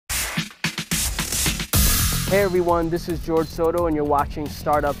Hey everyone, this is George Soto and you're watching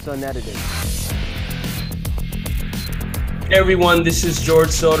Startups Unedited. Hey everyone, this is George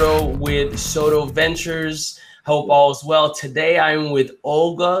Soto with Soto Ventures. Hope all is well. Today I'm with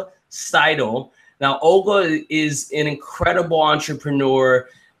Olga Steidl. Now Olga is an incredible entrepreneur.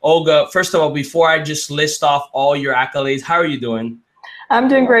 Olga, first of all, before I just list off all your accolades, how are you doing? I'm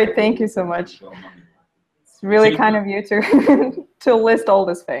doing great, thank you so much. It's really kind of you to to list all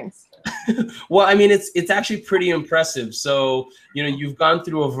these things. Well, I mean, it's actually pretty impressive. So, you know, you've gone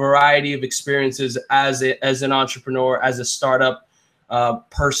through a variety of experiences as an entrepreneur, as a startup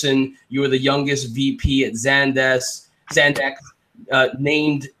person. You were the youngest VP at Zandex,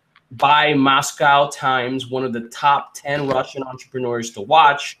 named by Moscow Times one of the top 10 Russian entrepreneurs to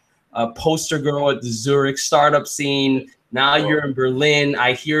watch. Poster girl at the Zurich startup scene. Now you're in Berlin.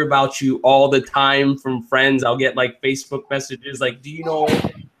 I hear about you all the time from friends. I'll get like Facebook messages like, "Do you know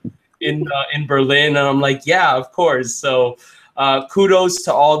in Berlin?" And I'm like, yeah, of course. So kudos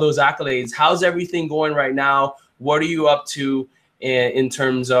to all those accolades. How's everything going right now? What are you up to in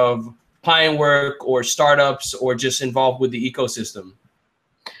terms of client work or startups or just involved with the ecosystem?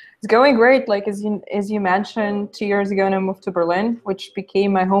 It's going great. Like as you mentioned, 2 years ago, I moved to Berlin, which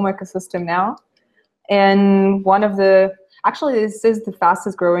became my home ecosystem now. And actually, this is the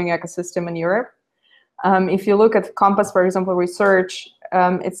fastest growing ecosystem in Europe. If you look at Compass, for example, research,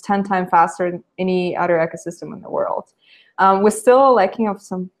 it's 10 times faster than any other ecosystem in the world. We're still lacking of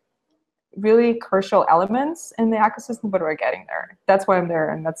some really crucial elements in the ecosystem, but we're getting there. That's why I'm there,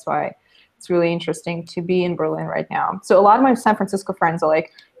 and that's why it's really interesting to be in Berlin right now. So a lot of my San Francisco friends are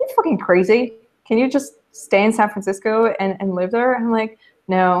like, "You're fucking crazy. Can you just stay in San Francisco and live there?" And I'm like,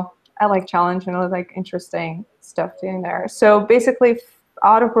 no, I like challenge and I like interesting stuff doing there. So basically,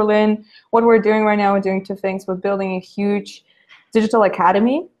 out of Berlin, what we're doing right now, we're doing two things. We're building a huge digital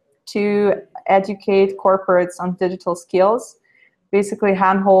academy to educate corporates on digital skills, basically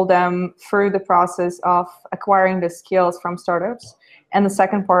handhold them through the process of acquiring the skills from startups. And the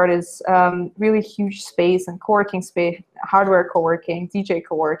second part is really huge space and co-working space, hardware co-working, DJ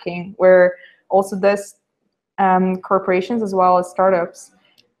co-working, where also this corporations as well as startups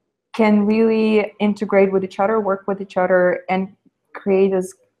can really integrate with each other, work with each other, and create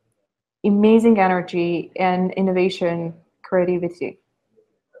this amazing energy and innovation creativity.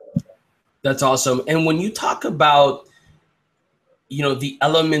 That's awesome. And when you talk about, you know, the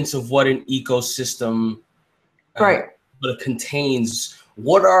elements of what an ecosystem right. what it contains,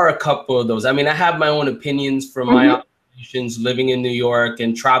 what are a couple of those? I mean, I have my own opinions from my observations living in New York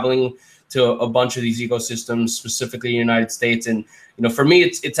and traveling to a bunch of these ecosystems, specifically in the United States. And, you know, for me,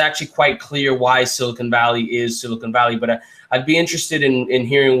 it's actually quite clear why Silicon Valley is Silicon Valley. But I'd be interested in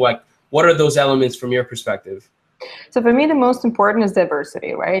hearing what are those elements from your perspective? So for me, the most important is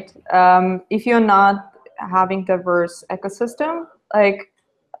diversity, right? If you're not having diverse ecosystem, like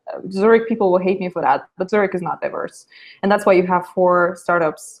Zurich people will hate me for that, but Zurich is not diverse. And that's why you have 4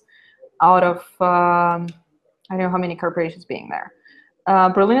 startups out of, I don't know how many corporations being there.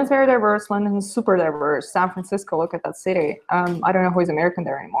 Berlin is very diverse, London is super diverse, San Francisco, look at that city. I don't know who is American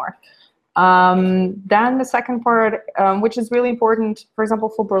there anymore. Then the second part, which is really important, for example,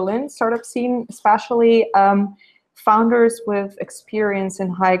 for Berlin startup scene, especially founders with experience in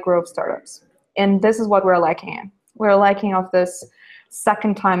high growth startups. And this is what we're lacking in. We're lacking of this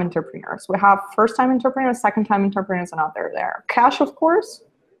second time entrepreneurs. We have first time entrepreneurs, second time entrepreneurs are not there. Cash, of course.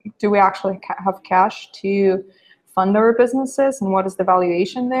 Do we actually have cash to fund our businesses, and what is the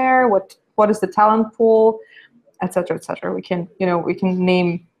valuation there? What is the talent pool, et cetera, et cetera. We can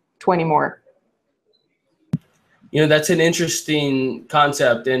name 20 more. You know, that's an interesting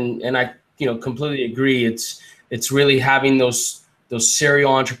concept, and I, you know, completely agree. It's really having those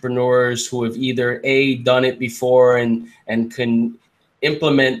serial entrepreneurs who have either done it before and can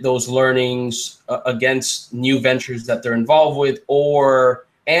implement those learnings against new ventures that they're involved with, or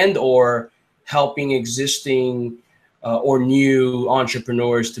helping existing or new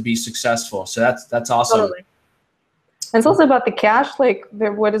entrepreneurs to be successful. So that's awesome. Totally. And it's also about the cash. Like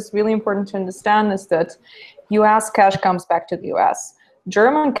what is really important to understand is that U.S. cash comes back to the U.S.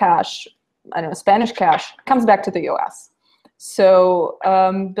 German cash, I don't know, Spanish cash comes back to the U.S. So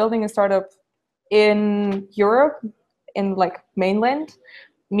building a startup in Europe, in like mainland,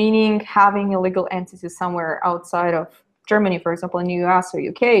 meaning having a legal entity somewhere outside of Germany, for example, in the US or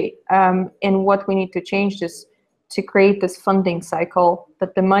UK. And what we need to change is to create this funding cycle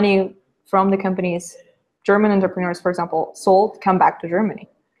that the money from the companies, German entrepreneurs, for example, sold, come back to Germany.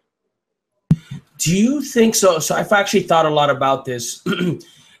 Do you think so? So I've actually thought a lot about this,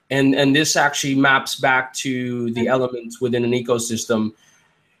 and this actually maps back to the elements within an ecosystem.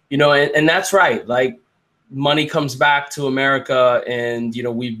 You know, and that's right. Like money comes back to America, and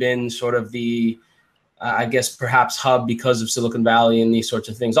we've been sort of the, I guess perhaps hub because of Silicon Valley and these sorts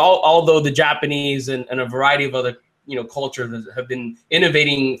of things. Although the Japanese and a variety of other cultures have been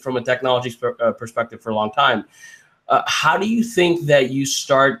innovating from a technology perspective for a long time. How do you think that you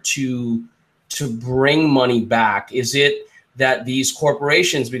start to bring money back? Is it that these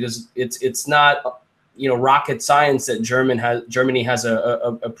corporations, because it's not rocket science that Germany has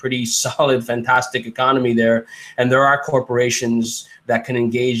a pretty solid, fantastic economy there, and there are corporations that can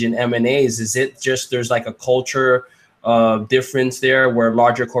engage in M&As. Is it just there's like a culture difference there where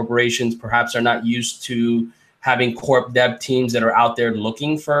larger corporations perhaps are not used to having corp dev teams that are out there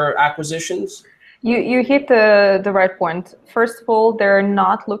looking for acquisitions? You hit the right point. First of all, they're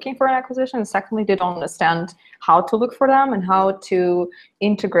not looking for an acquisition. Secondly, they don't understand how to look for them and how to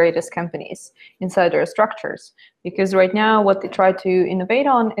integrate as companies inside their structures. Because right now, what they try to innovate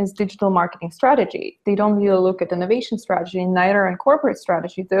on is digital marketing strategy. They don't really look at innovation strategy, neither in corporate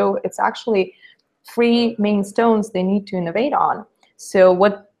strategy, though it's actually 3 main stones they need to innovate on. So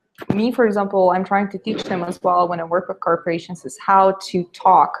what me, for example, I'm trying to teach them as well when I work with corporations is how to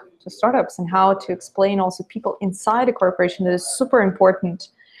talk to startups and how to explain also people inside a corporation that is super important.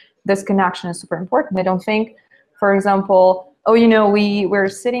 This connection is super important. I don't think, for example, we're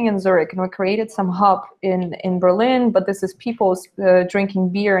sitting in Zurich and we created some hub in Berlin, but this is people drinking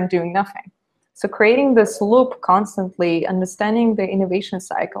beer and doing nothing. So creating this loop constantly, understanding the innovation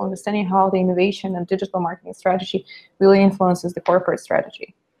cycle, understanding how the innovation and digital marketing strategy really influences the corporate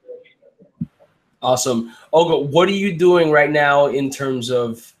strategy. Awesome. Olga, what are you doing right now in terms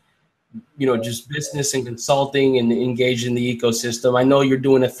of just business and consulting and engaged in the ecosystem? I know you're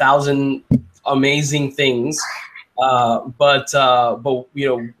doing 1,000 amazing things, but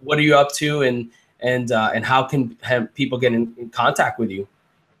what are you up to, and how can people get in contact with you?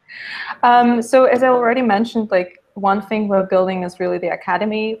 So as I already mentioned, like one thing we're building is really the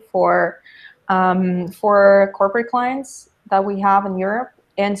academy for corporate clients that we have in Europe,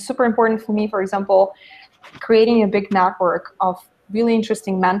 and super important for me, for example, creating a big network of really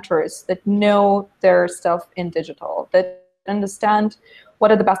interesting mentors that know their stuff in digital, that understand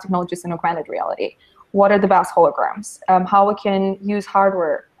what are the best technologies in augmented reality, what are the best holograms, how we can use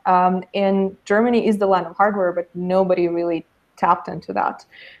hardware. And Germany is the land of hardware, but nobody really tapped into that.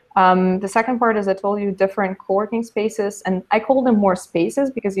 The second part is I told you different co-working spaces, and I call them more spaces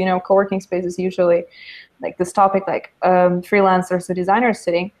because co-working spaces usually like this topic like freelancers or designers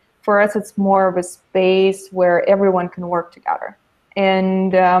sitting. For us, it's more of a space where everyone can work together.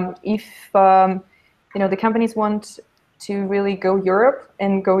 And if the companies want to really go Europe,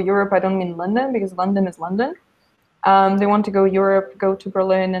 and go Europe, I don't mean London because London is London. They want to go Europe, go to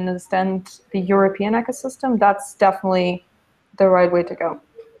Berlin and understand the European ecosystem. That's definitely the right way to go.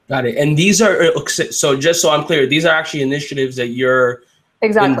 Got it. And these are, so just so I'm clear, these are actually initiatives that you're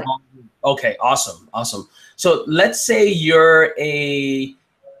exactly involved in. Okay, awesome. So let's say you're a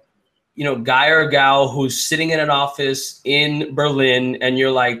guy or a gal who's sitting in an office in Berlin, and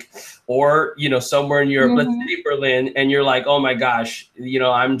you're like, or somewhere in Europe, let's say Berlin, and you're like, oh my gosh,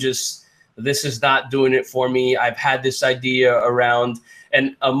 this is not doing it for me. I've had this idea around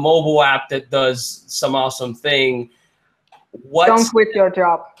a mobile app that does some awesome thing. Don't quit your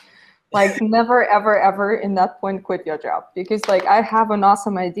job. Like never, ever, ever in that point quit your job, because like I have an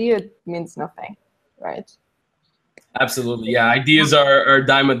awesome idea, it means nothing, right? Absolutely, yeah. Ideas are a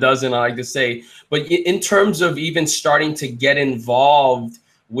dime a dozen, I like to say. But in terms of even starting to get involved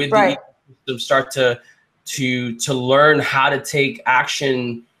with the ecosystem, start to learn how to take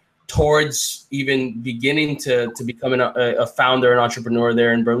action towards even beginning to becoming a founder, an entrepreneur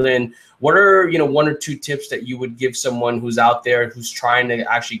there in Berlin, what are 1 or 2 tips that you would give someone who's out there who's trying to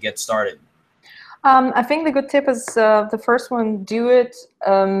actually get started? I think the good tip is the first one: do it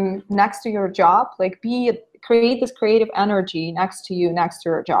next to your job. Like create this creative energy next to you, next to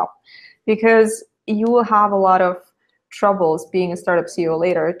your job, because you will have a lot of troubles being a startup CEO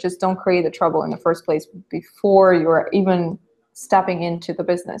later. Just don't create the trouble in the first place before you're even stepping into the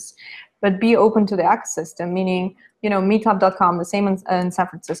business. But be open to the ecosystem, meaning meetup.com, the same in San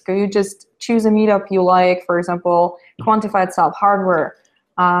Francisco. You just choose a meetup you like, for example, quantified self-hardware,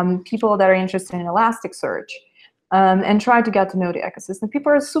 people that are interested in Elasticsearch, and try to get to know the ecosystem.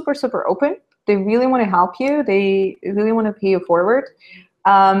 People are super, super open. They really want to help you. They really want to pay you forward.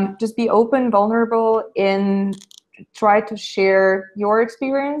 Just be open, vulnerable, and try to share your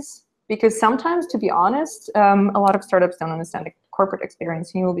experience. Because sometimes, to be honest, a lot of startups don't understand the corporate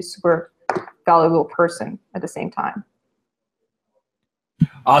experience, and you will be super valuable person at the same time.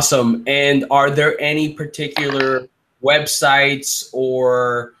 Awesome. And are there any particular websites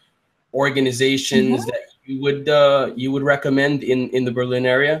or organizations that you would recommend in the Berlin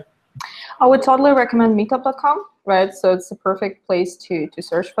area? I would totally recommend meetup.com, right? So it's the perfect place to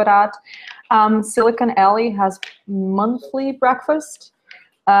search for that. Silicon Alley has monthly breakfast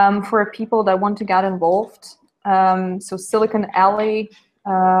for people that want to get involved. So Silicon Alley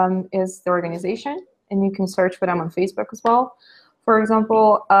is the organization, and you can search for them on Facebook as well, for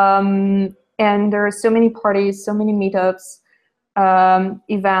example. And there are so many parties, so many meetups,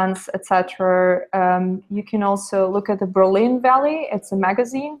 events, etc. You can also look at the Berlin Valley. It's a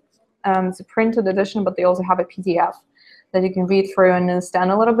magazine. It's a printed edition, but they also have a PDF that you can read through and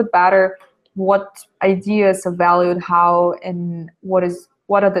understand a little bit better what ideas are valued, how, and what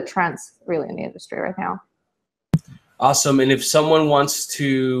are the trends really in the industry right now. Awesome. And if someone wants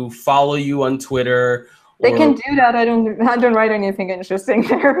to follow you on Twitter, they can do that. I don't write anything interesting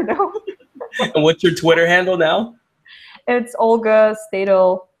there. No. And what's your Twitter handle now? It's Olga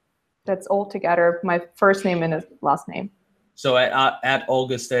Stadel. That's all together. My first name and last name. So at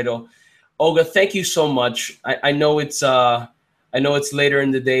Olga Stadel. Olga, thank you so much. I know it's later in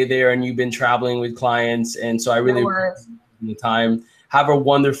the day there, and you've been traveling with clients, and so I really appreciate the time. Have a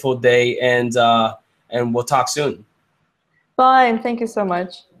wonderful day, and we'll talk soon. Bye, and thank you so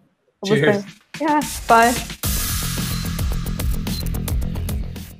much. Cheers. Yeah, bye.